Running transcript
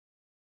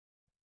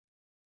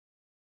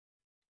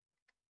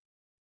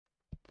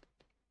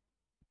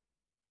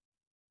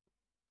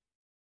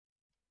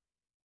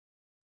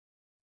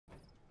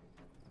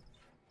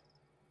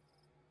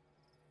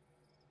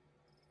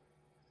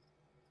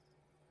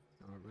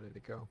Ready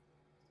to go.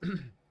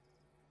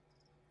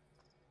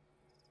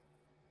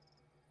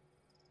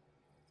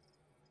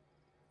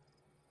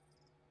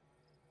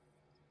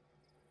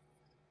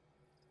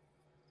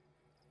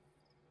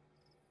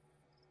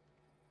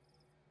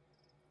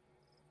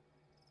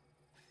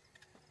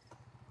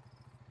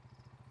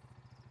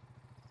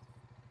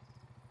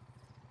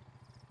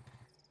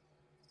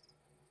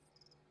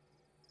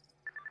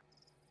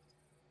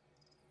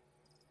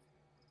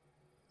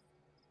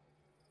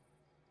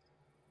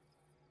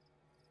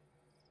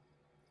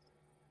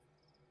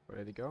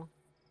 Ready to go?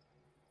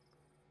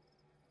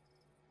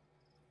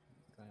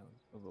 Guy was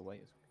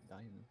overweight is fucking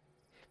dying.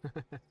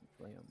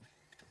 Lay on.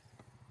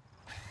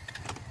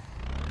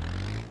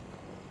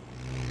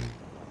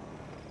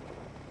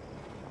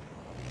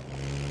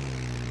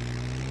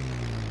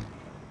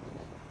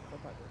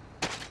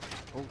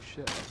 Oh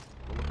shit,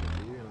 we're looking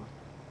for you now.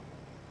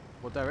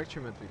 What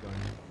direction meant to be going?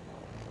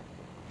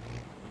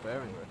 The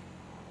bearing.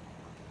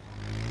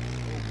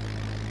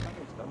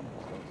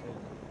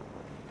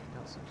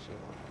 That's some shit.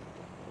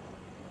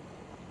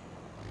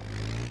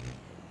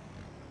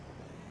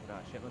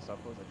 God, shit myself,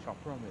 there was a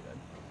chopper on me then.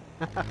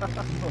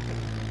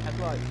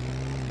 Headlights.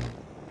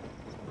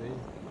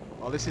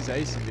 Oh, this is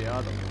Ace in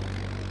VR though.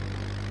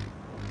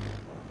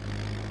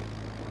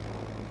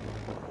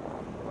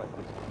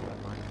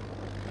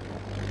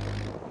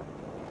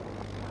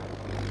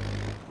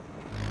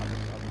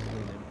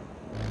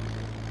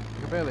 I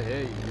can barely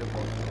hear you, your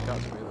voice.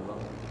 That's really low.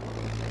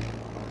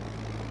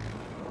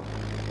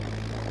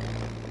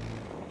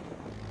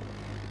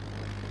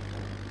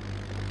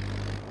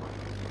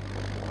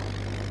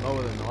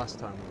 Lower than the last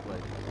time we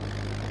played.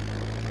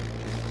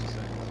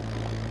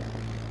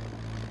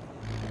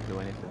 Do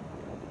anything.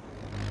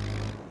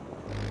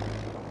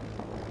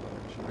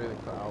 Should really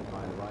cut out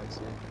my lights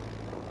here.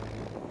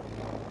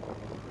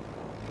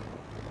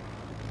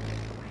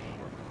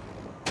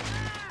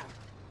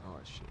 Oh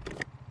shit.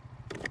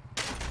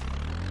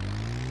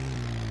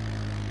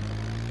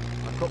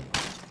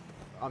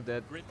 I'm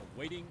dead. Grit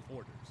awaiting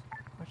orders.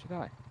 How'd you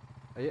die?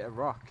 I hit a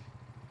rock.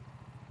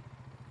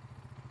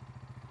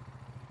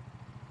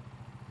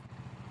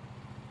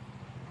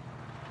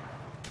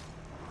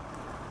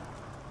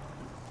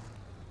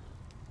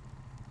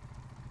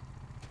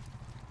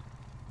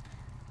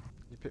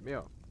 You picked me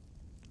up.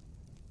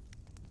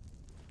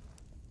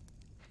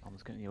 I'm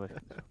just getting you away from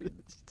this fucking...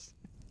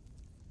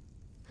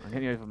 I'm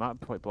getting you away from that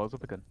before it blows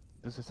up again.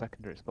 There's a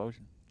secondary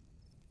explosion.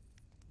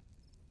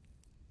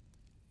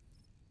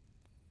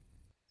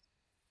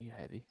 You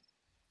heavy.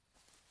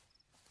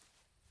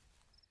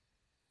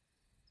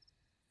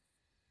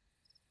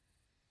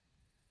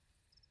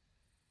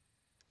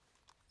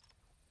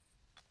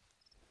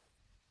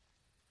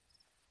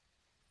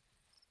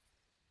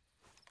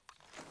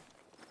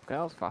 Okay,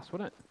 that was fast,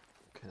 wasn't it?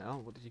 Fucking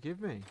hell, what did you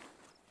give me?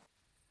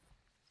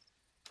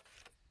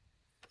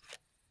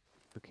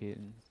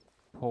 Fucking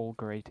Paul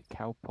grated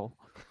cow pull.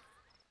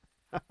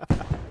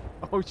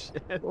 Oh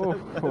shit, Oh,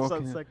 that's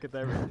on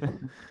secondary.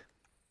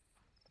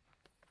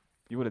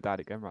 You would have died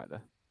again right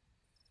there.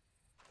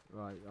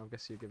 Right, I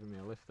guess you're giving me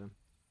a lift then.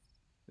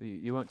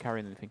 You weren't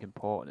carrying anything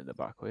important in the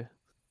back, were you?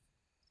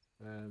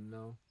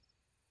 No.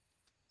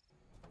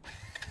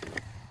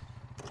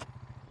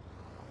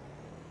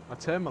 I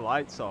turned my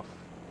lights off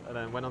and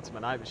then went onto my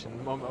night vision.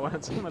 The moment I went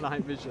onto my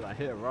night vision, I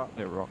hit a rock.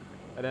 Hit a rock.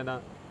 And then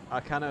I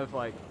kind of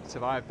like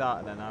survived that,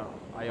 and then I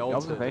The altered.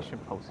 observation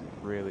post is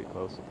really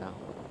close to town.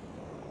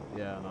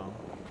 Yeah, I know.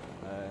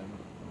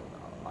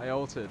 I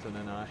altered, and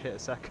then I hit a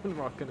second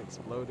rock and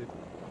exploded.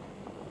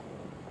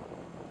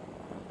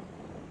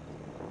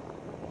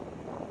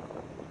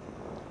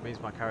 Means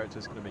my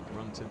character's going to be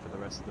grunting for the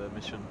rest of the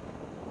mission.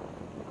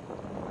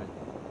 Anyway.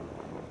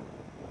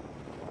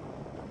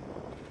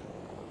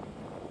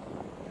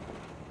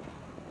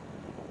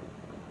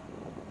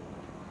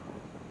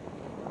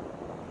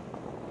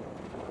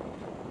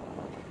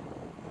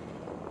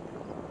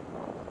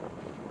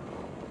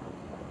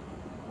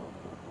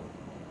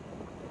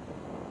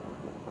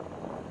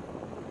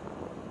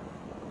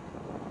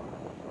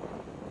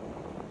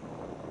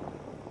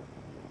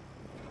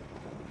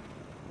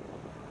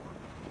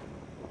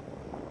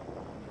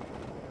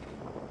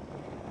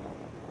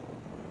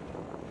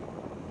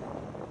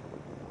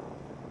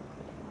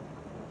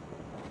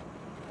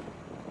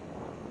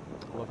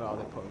 I love how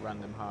they put a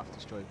random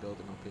half-destroyed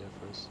building up here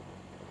for us.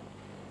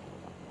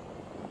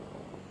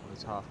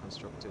 It's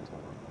half-constructed.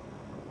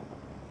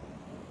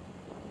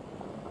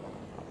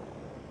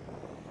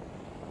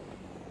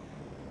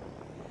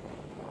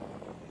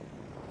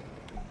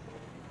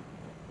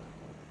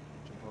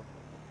 Jump off.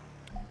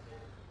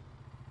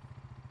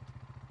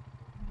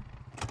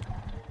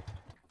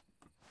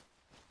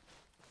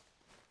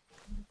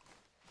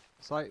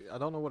 It's like, I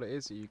don't know what it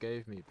is that you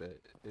gave me, but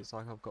it's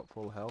like I've got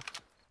full health.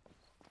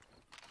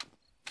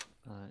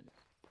 Right.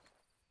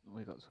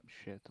 We got some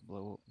shit to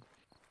blow up.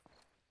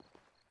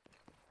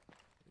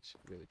 We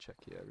should really check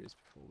the areas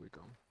before we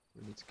go.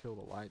 We need to kill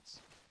the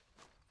lights.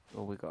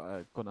 Oh, we got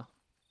a gunner.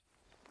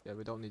 Yeah,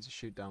 we don't need to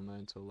shoot down there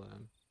until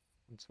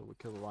we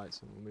kill the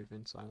lights and we'll move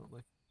in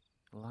silently.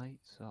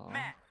 Lights are.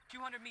 Man,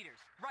 200 meters,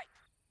 right.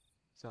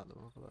 Is that them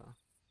over there?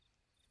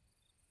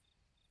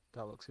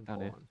 That looks Down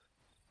here. important.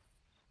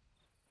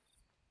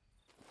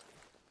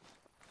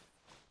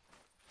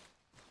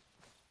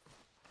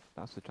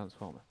 That's the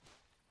transformer.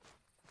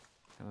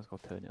 Okay, let's go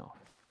turn it off.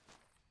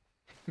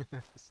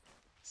 This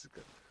is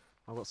good.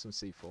 I've got some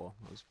C4. I'll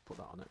just put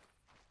that on it.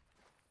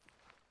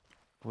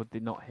 Would they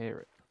not hear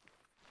it?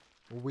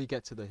 When we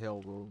get to the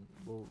hill,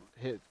 we'll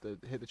hit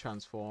the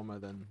transformer,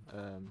 then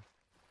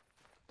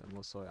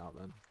we'll sort it out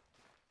then.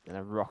 Then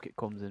a rocket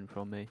comes in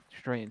from me,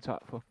 straight into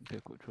that fucking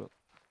pickup truck.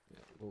 Yeah,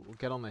 we'll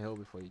get on the hill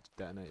before you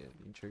detonate it.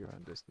 You can trigger it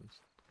from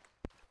distance.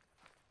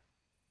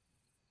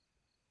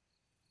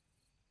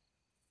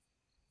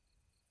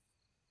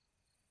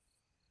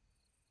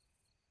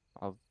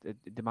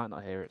 They might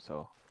not hear it,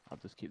 so I'll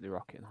just keep the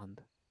rocket in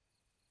hand.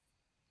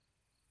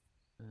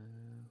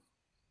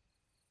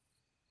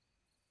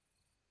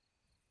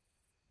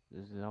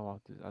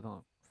 I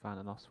don't find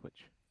an off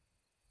switch.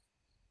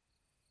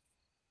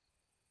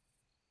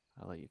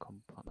 I'll let you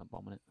come plant that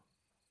bomb in it.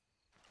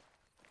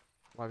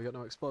 Why have you got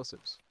no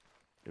explosives?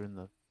 They're in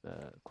the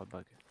quad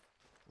bag.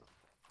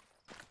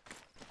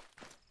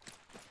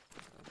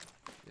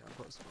 Yeah, I've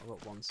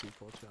got one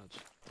C4 charge.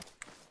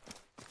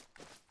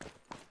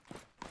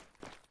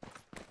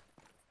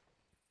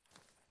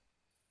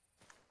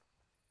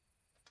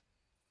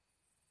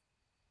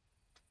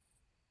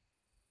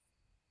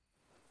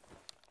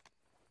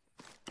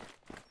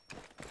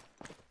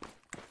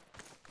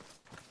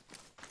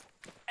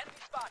 Enemy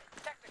spotted.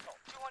 Technical.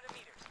 200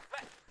 meters.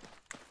 Left.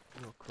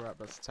 Oh crap,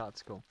 that's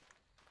tactical.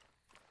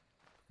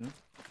 Hmm?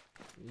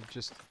 You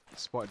just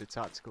spotted a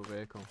tactical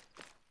vehicle.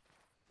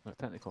 Not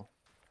technical.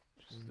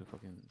 Just a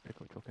fucking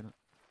pickup truck in it.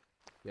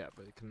 Yeah,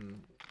 but it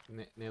can.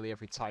 Nearly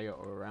every tyre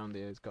or around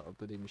here has got a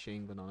bloody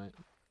machine gun on it.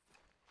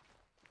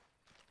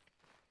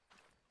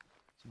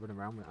 So run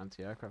around with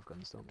anti-aircraft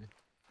guns, don't we?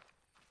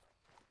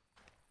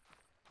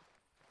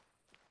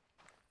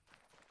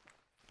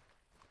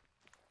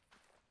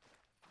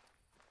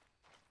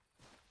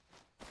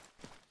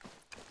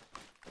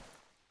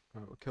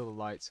 Right, we'll kill the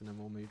lights and then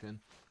we'll move in.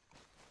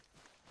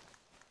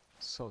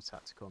 So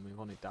tactical, I mean, we've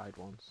only died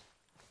once.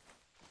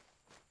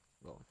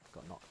 Well,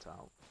 got knocked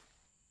out.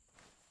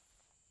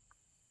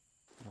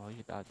 Oh,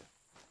 you dad.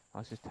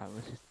 That's just how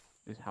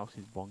this house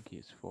is wonky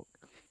as fuck.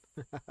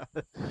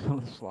 It's on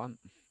a slant.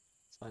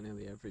 It's like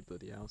nearly every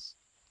bloody house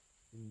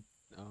in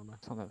Arma.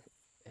 It's on a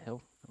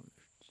hill.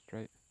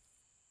 Straight.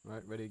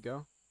 Right, ready to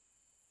go?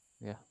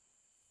 Yeah.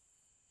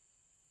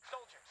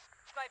 Soldiers.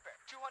 Sniper.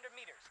 200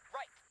 meters.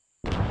 Right.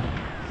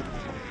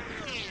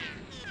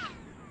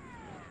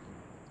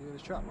 Do you hear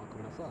the trap mark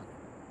coming off that?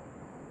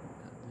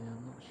 Yeah,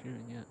 I'm not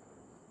shooting yet.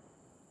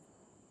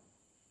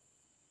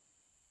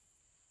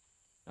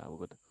 Ah, we're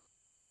good.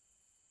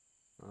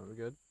 Alright, we're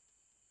good.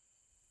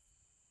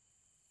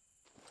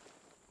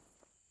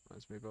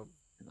 Let's move up.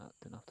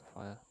 Didn't have to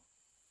fire.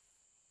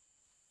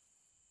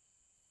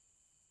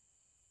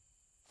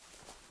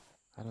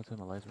 How do I turn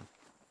my laser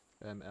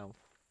on? L.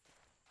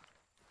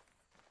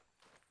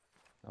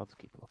 I'll just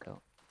keep a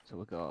lookout. So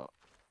we got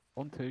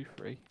 1, 2,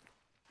 3.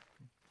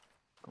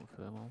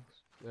 Confirm all.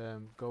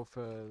 Go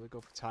for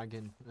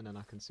tagging, and then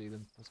I can see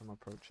them as I'm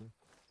approaching.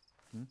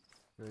 Hmm?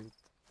 Really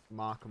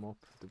mark them up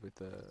with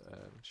the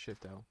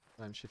shift L,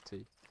 shift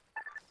T.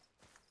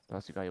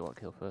 That's the guy you want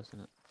to kill first,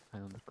 isn't it?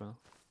 Hang on, the gunner.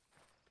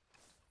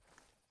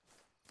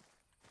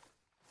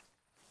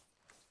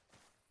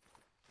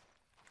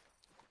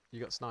 You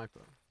got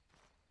sniper.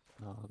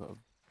 No, I got a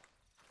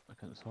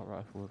fucking assault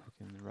rifle with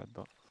fucking red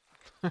dot.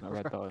 Not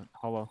red dot,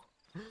 hollow.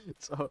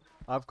 So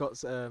I've got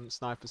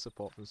sniper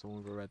support from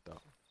someone with a red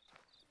dot.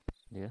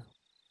 Yeah.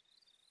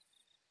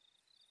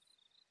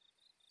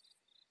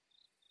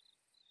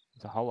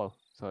 It's a hollow,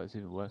 so it's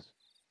even worse.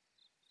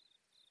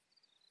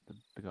 The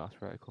big ass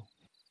reticle.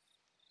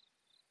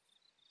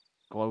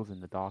 Glows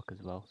in the dark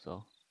as well,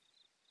 so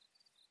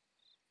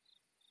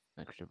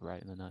extra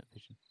bright in the night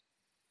vision.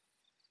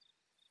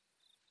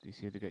 Do you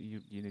see the guy?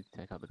 You need to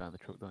take out the guy in the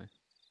truck, don't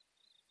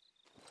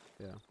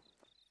you? Yeah.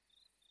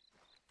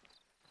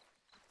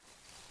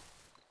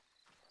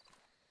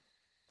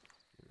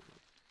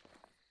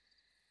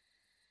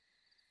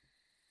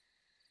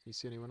 You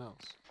see anyone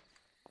else?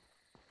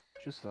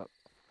 Just that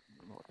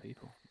a lot of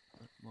people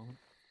at the moment.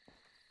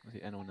 I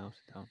see anyone else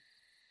in town.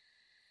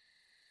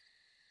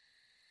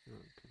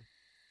 Okay.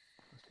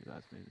 Those two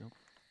guys moving up.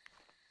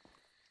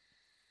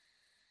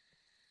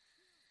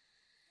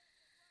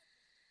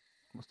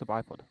 What's the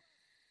bipod?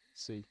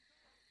 C.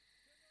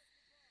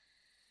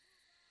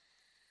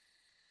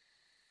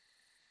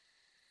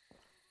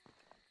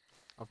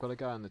 I've got a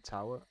guy on the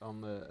tower,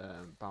 on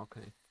the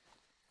balcony.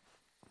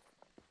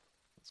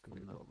 That's gonna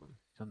be a problem.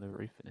 He's on the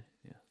roof, isn't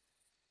he? Yeah.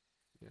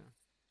 Yeah.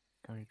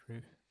 Carriage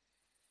roof.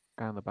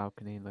 Guy on the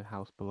balcony in the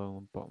house below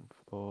on bottom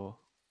floor.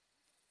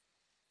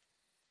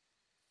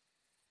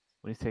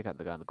 We need to take out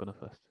the guy on the gunner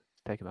first.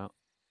 Take him out.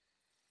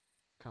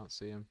 Can't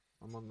see him.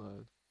 I'm on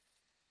the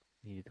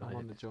You need to I'm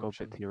on the go a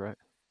junction. bit to your right.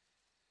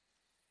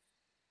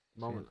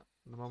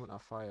 the moment I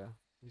fire,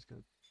 he's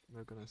gonna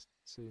They're gonna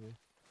see me.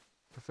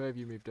 Prefer if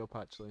you moved up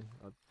actually.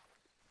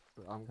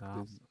 But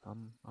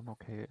I'm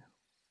okay.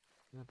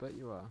 I bet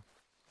you are.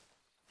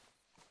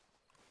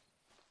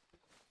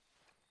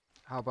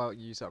 How about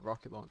you use that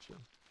rocket launcher?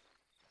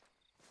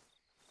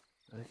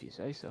 If you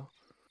say so.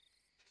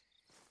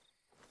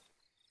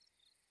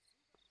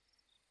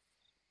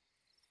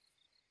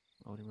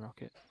 Loading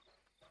rocket.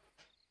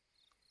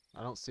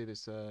 I don't see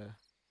this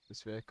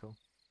this vehicle.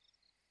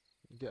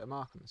 You get a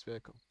mark on this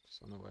vehicle,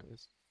 so I know where it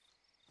is.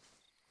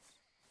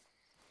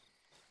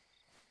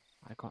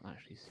 I can't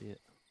actually see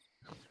it.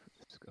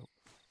 Scope.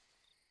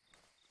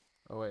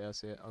 Oh wait, I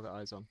see it. I've got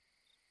eyes on.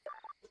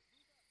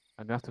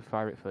 I'm gonna have to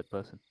fire it third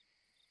person.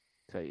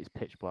 So it's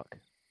pitch black.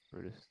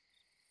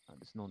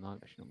 There's no night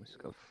vision on my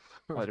scope.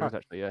 Oh, there is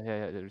actually. Yeah,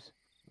 there is.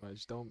 Right,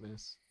 just don't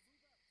miss.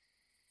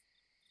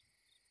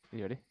 Are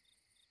you ready?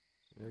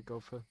 Yeah, go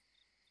for.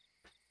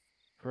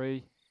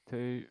 3,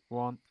 2,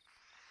 1.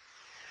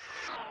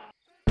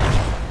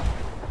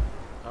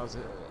 That was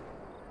it.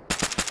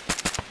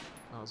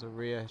 That was a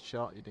rear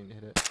shot. You didn't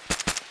hit it.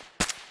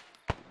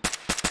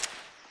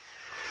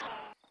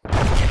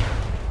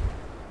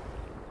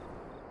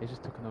 He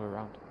just took another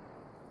round.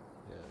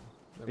 Yeah.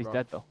 they're He's rock-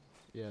 dead though.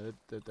 Yeah,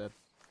 they're dead.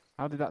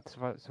 How did that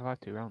survive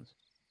 2 rounds?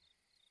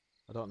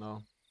 I don't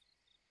know.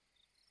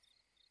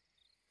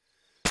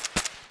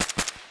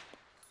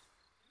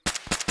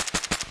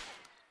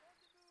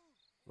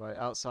 Right,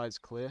 outside's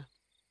clear.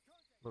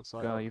 Looks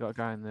like. Oh, you got a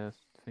guy in the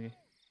thingy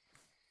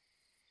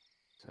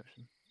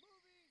section.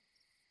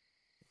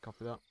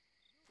 Copy that.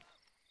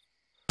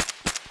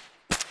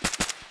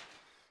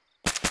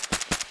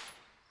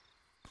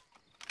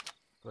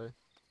 Clear.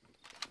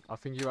 I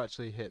think you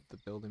actually hit the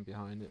building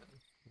behind it.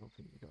 I don't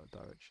think you got a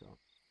direct shot.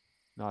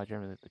 No, I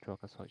generally hit the truck.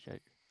 I saw it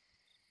shake.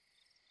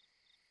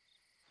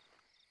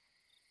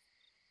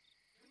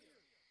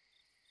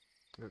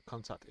 I got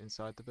contact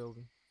inside the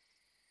building.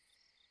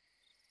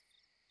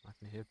 I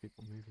can hear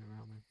people moving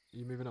around me. Are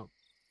you moving up?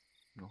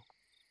 No.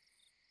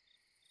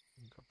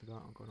 Copy that.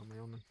 I'm going on my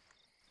own then.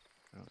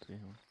 I don't see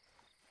anyone.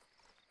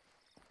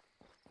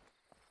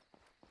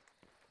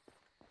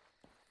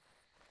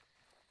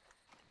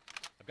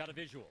 I've got a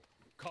visual.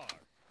 Car,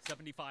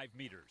 75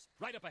 meters.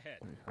 Right up ahead.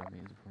 25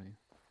 meters in front of you.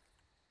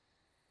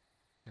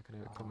 I can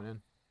hear it coming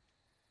in.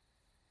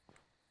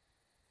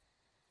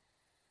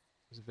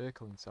 There's a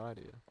vehicle inside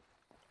here.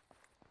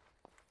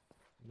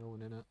 No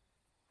one in it.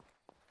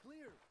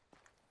 Clear.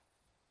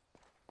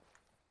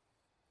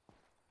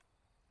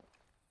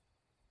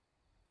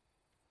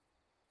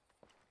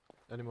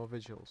 Any more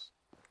visuals?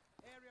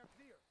 Area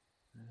clear.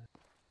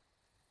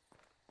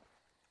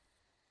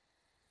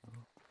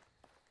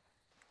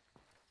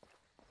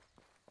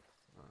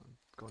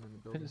 Going in the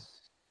I think building.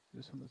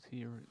 there's someone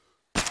here.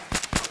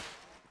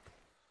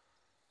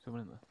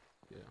 Someone in there.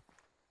 Yeah.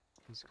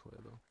 He's clear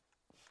though.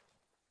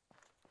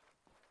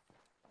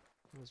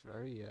 It was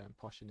very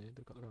posh in here.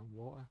 They've got their own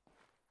water.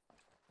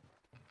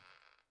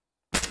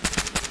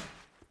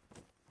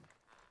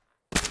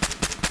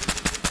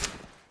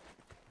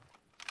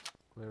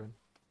 Clearing.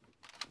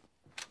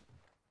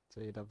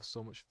 So you'd have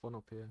so much fun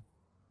up here.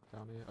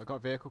 Down here. I got a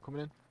vehicle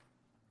coming in.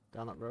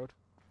 Down that road.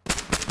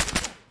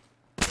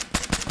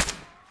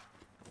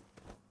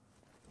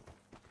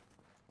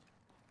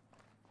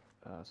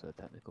 So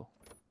technical.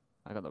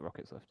 I got the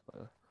rockets left, by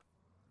the way.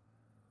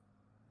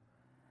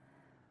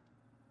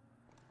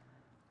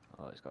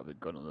 Oh, it's got a big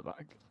gun on the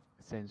back.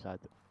 It's inside.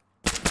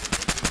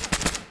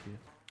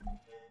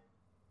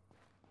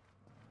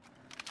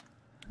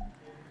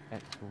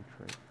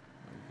 Exfiltrate.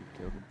 Oh, you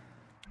killed him.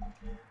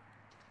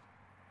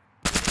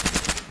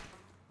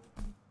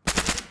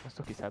 I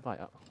stuck his headlight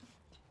up.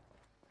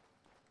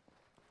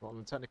 What, on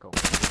the technical?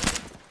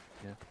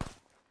 Yeah.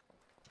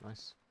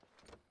 Nice.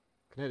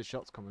 Can hear the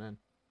shots coming in.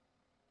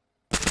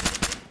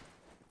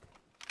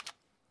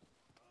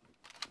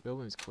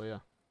 Building's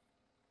clear.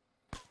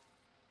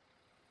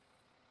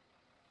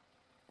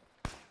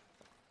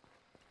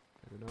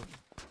 Maybe not.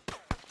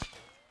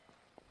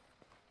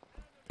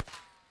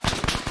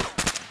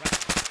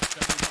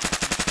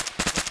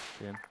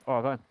 See him. Oh,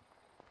 I got him.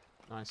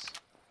 Nice.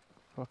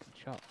 Fucking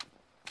shot.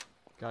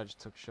 Guy just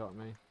took a shot at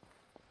me.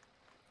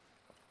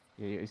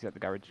 Yeah, he's at the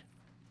garage.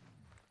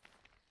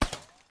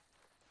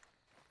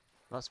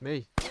 That's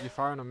me. You're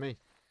firing on me.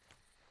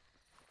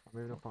 I'm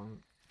moving up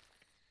on.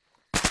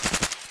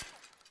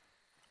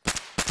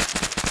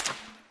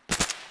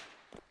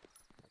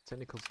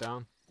 Technical's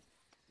down.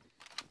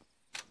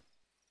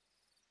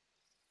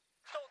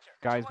 Soldier,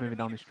 Guys 200 moving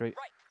down the meters, street.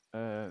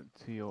 Right.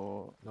 To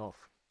your...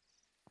 North.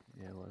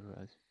 Yeah, whatever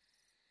it is.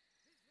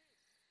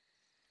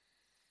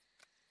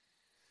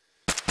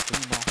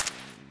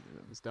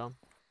 It's down.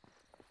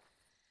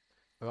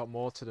 I got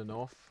more to the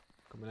north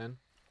coming in.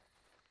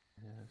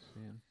 Yeah, I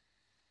see him.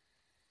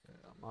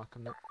 I'm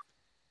marking it.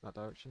 That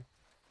direction.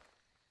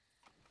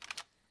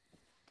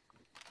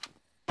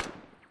 Man,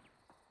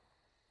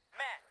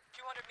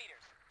 200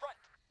 meters. Front.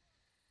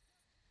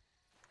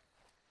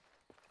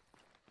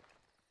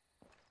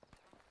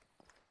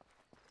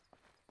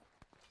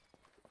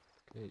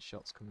 Can hear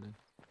shots coming in.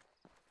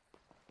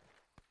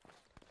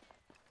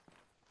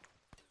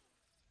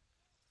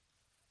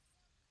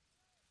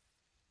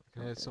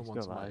 Yeah, He's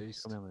someone still to my alive. He's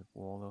east. coming with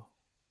wall though.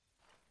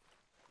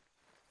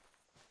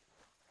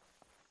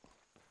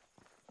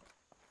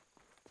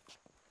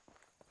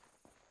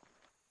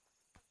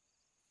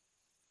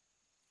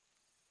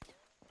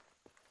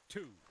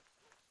 Two.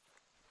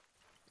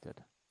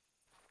 Dead.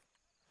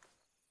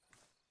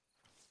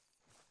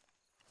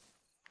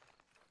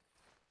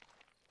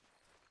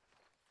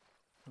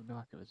 Oh no,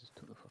 I could have just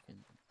took the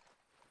fucking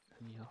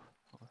thingy off.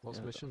 Oh, What's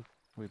yeah, mission?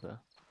 Reaper.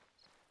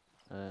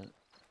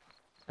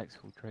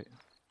 Exfiltrate.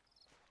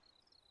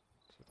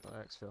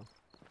 Exfil.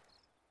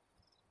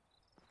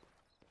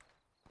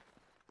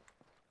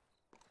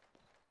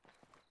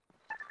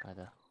 Guy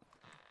there.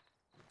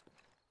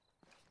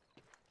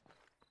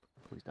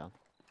 Please down.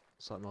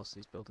 Looks like most of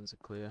these buildings are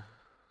clear.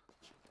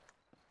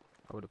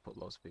 I would have put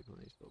lots of people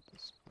in these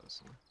buildings,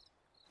 personally.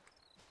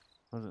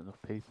 There wasn't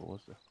enough people,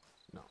 was there?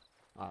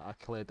 I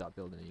cleared that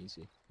building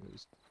easy. It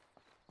was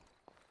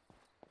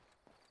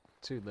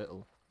too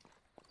little.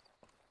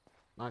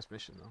 Nice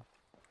mission though.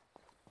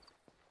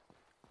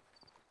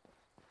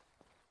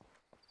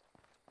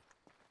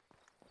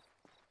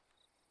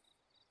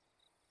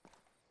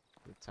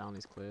 The town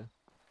is clear.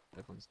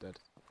 Everyone's dead.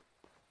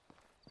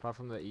 Apart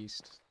from the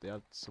east, they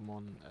had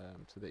someone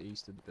to the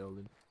east of the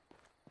building.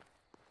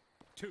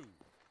 Two.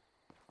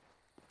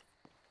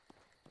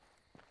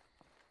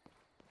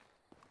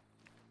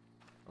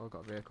 Oh,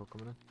 got a vehicle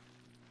coming in.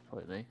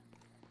 Probably me.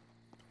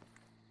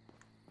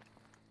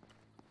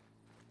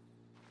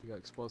 You got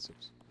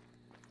explosives.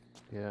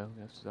 Yeah,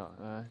 we have to start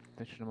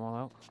finishing them all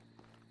out.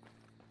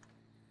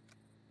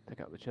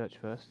 Take out the church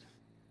first.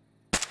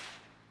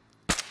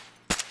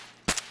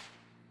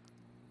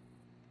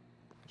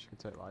 She can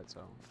take lights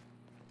out.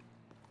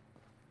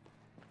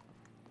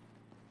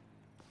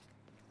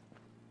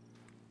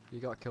 You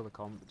gotta kill the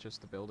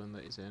just the building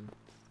that he's in.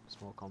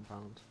 Small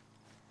compound.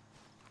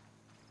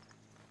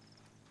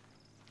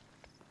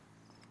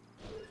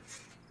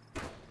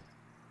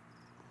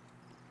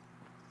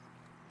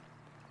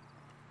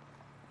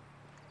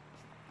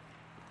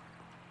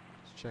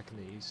 Just checking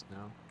the east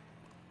now.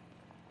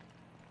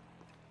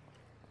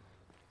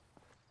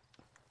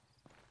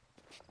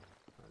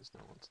 There's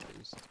no one to the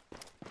east.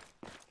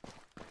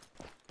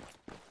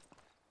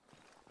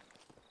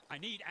 I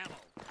need ammo.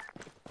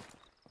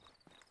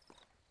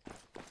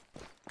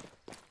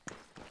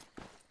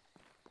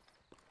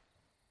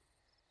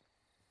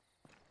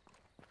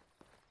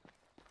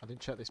 I didn't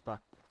check this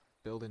back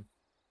building.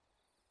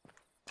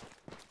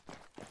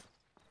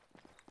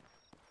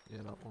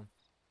 Yeah, that one.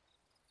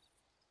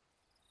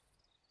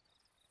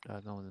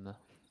 No one in there.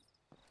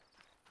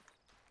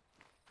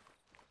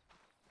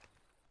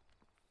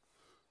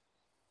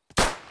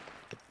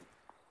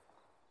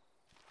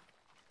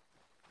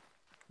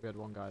 We had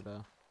one guy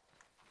there.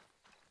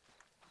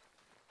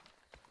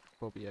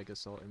 Bobby Yeager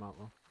sorted him out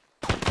though.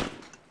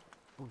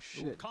 Oh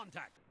shit.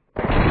 Contact.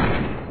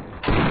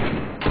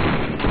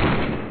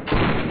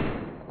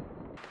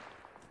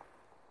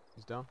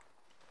 He's down.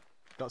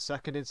 Got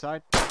second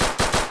inside.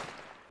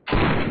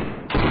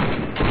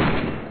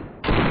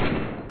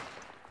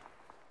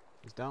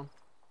 He's down.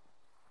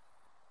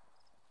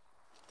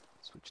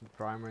 Switching to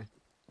primary.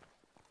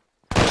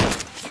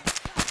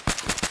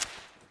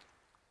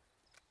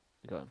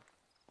 You got him.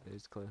 Yeah,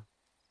 he's clear.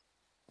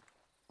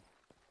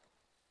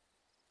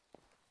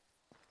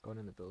 Go on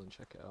in the building,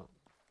 check it out.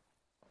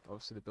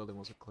 Obviously the building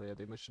wasn't clear.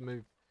 They must have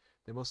moved.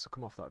 They must have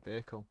come off that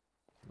vehicle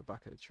in the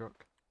back of the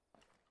truck.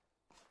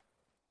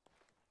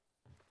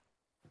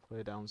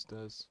 Clear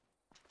downstairs.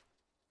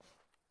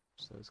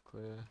 Upstairs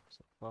clear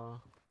so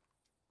far.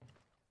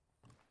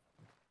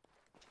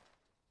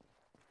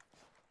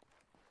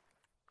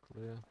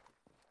 Clear.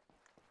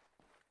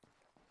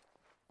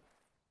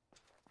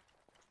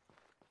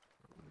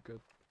 Really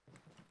good.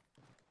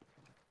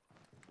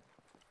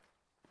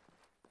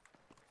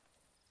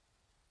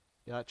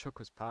 Yeah, that truck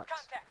was packed.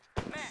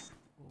 Contact. Man.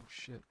 Oh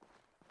shit.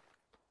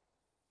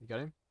 You got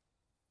him?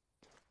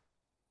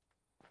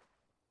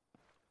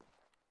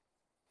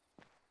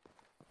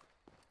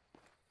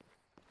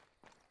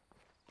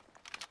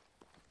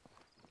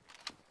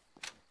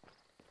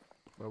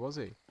 Where was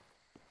he?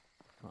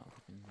 Can't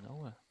fucking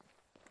nowhere.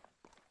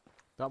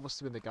 That must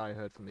have been the guy I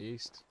heard from the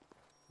east.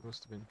 It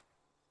must have been.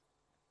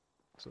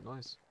 So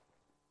nice.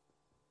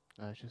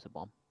 It's just a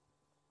bomb.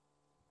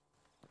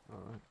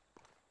 Alright.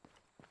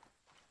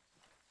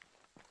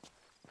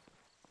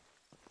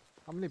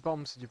 How many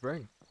bombs did you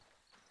bring?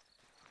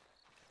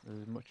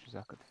 As much as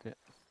I could fit.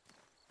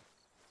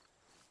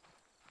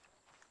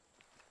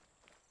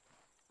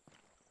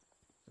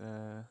 So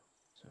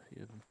a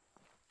few of them.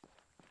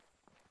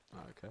 Oh,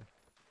 okay.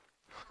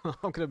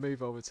 I'm gonna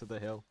move over to the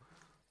hill.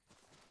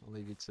 I'll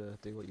leave you to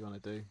do what you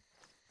want to do.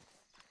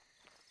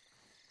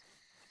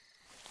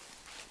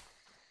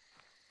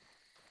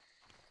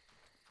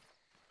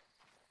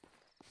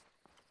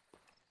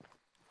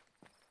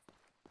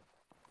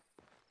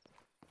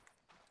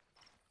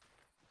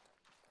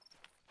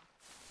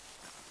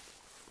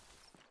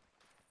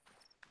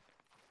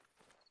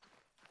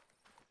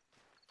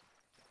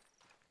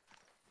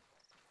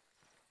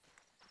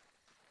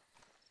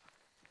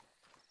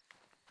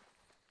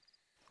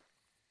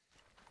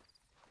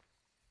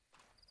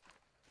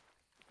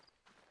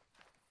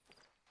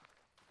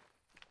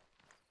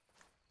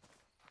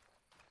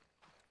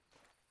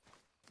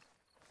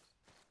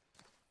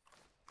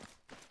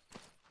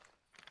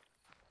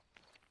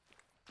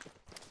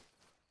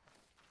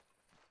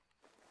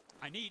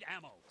 need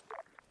ammo.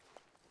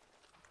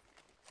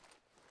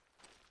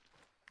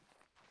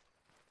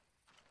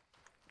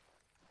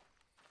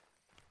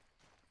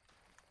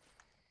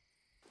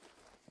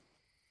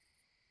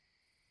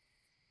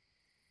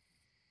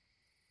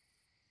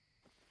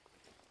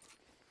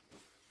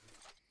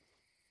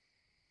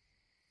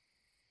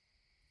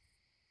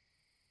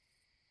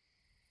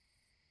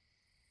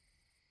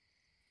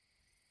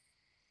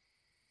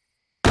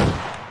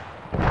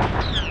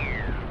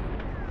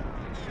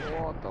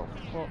 What the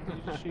fuck? Did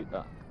you just shoot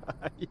that?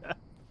 Yeah.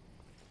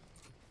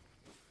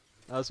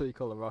 That's what you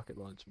call a rocket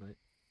launch, mate.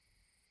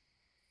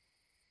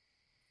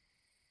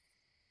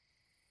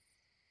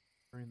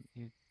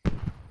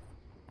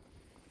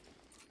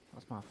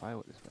 That's my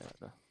firework this way right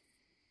there.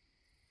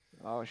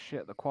 Oh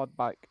shit, the quad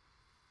bike.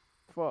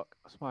 Fuck,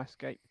 that's my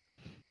escape.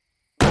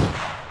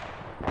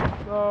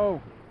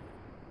 No!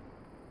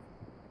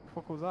 The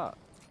fuck was that?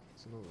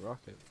 It's another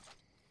rocket.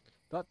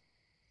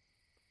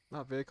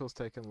 That vehicle's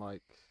taken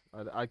like...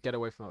 I'd get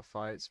away from that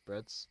fire, it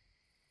spreads.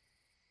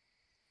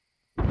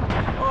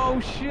 Oh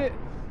shit!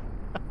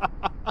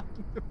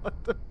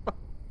 What the fuck?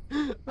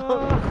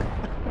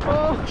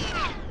 Oh!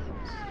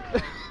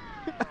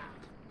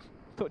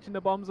 Touching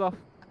the bombs off.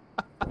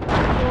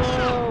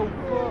 Whoa!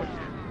 Fuck!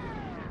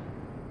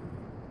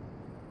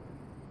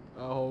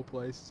 Our whole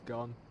place is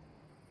gone.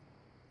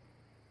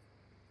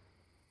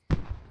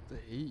 The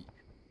heat.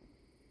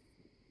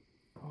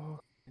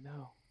 Fuck, I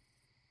know.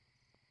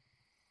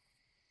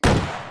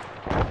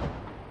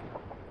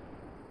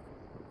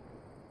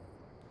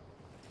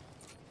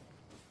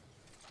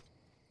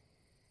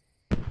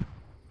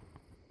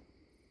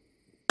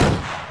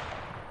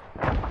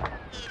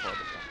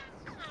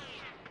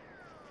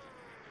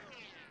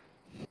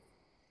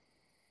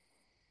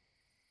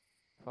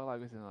 Felt like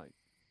it was in like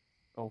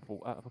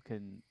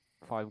fucking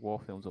 5 war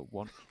films at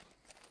once.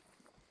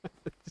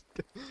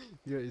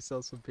 You got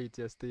yourself some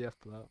PTSD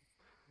after that.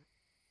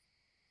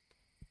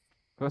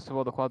 First of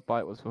all, the quad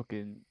bike was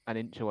fucking an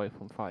inch away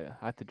from fire.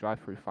 I had to drive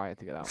through fire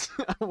to get out.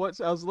 I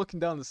was looking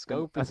down the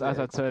scope As as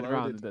I it turned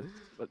around, exploded.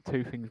 the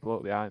 2 things blew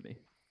up behind me.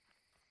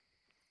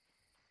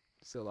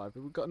 Still alive,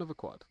 but we've got another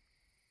quad.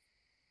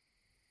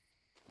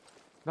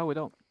 No, we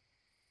don't.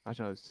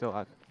 Actually, no, it's still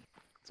alive.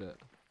 That's it.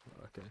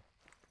 Okay.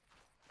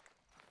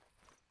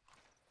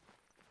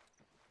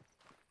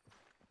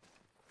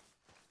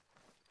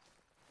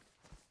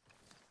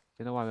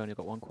 You know why we only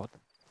got 1 quad? Did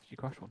you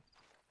crash one?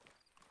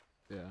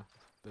 Yeah,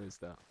 there is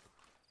that.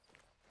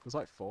 There's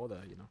like 4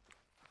 there, you know.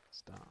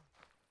 Start.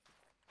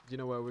 Do you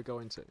know where we're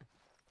going to?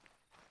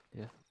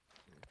 Yeah.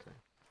 Okay.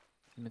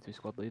 You meant to be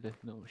squad leader.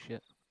 No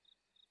shit.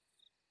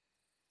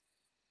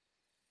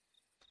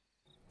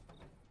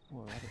 Oh,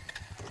 a rabbit.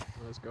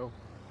 Well, let's go.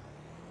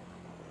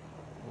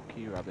 What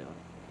key rabbit on?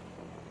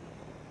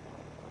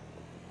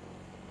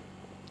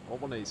 I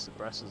want one of these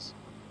suppressors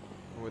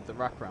with the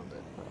wrap around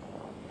it.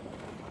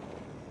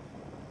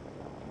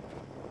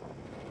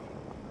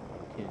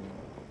 Fucking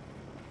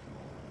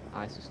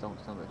ISIS don't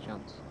stand a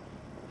chance.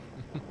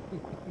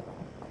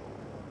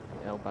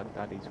 El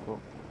Baghdadi's fuck.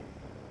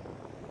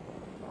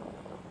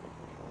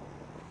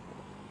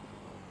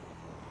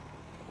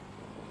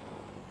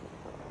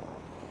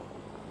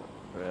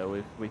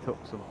 We took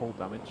some hull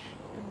damage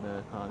in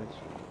the carnage.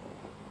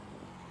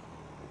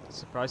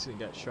 Surprised you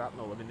didn't get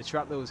shrapnel. I mean, the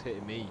shrapnel was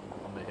hitting me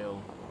on the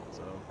hill,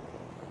 so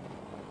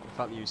the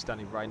fact that you were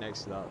standing right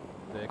next to that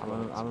vehicle.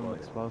 I'm an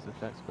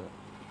explosives expert.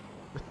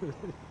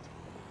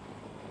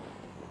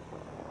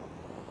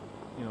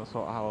 You know,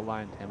 sort of how a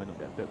lion tame and not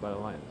get bit by the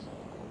lions.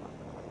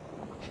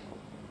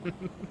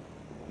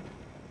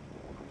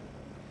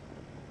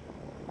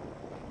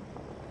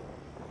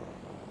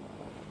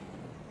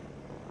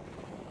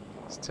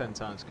 It's 10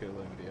 times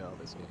cooler in VR,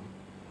 this game.